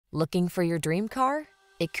Looking for your dream car?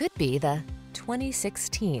 It could be the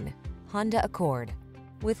 2016 Honda Accord.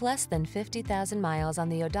 With less than 50,000 miles on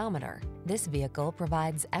the odometer, this vehicle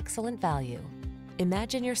provides excellent value.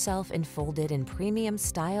 Imagine yourself enfolded in premium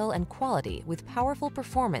style and quality with powerful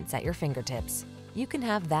performance at your fingertips. You can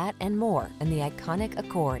have that and more in the iconic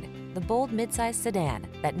Accord, the bold midsize sedan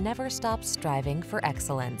that never stops striving for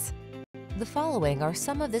excellence. The following are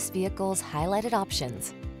some of this vehicle's highlighted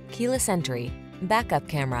options: keyless entry, backup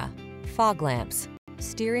camera, fog lamps,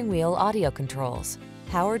 steering wheel audio controls,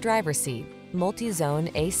 power driver seat, multi-zone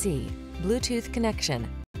AC, Bluetooth connection,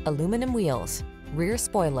 aluminum wheels, rear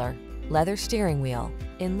spoiler, leather steering wheel.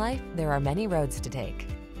 In life, there are many roads to take.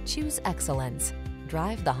 Choose excellence.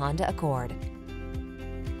 Drive the Honda Accord.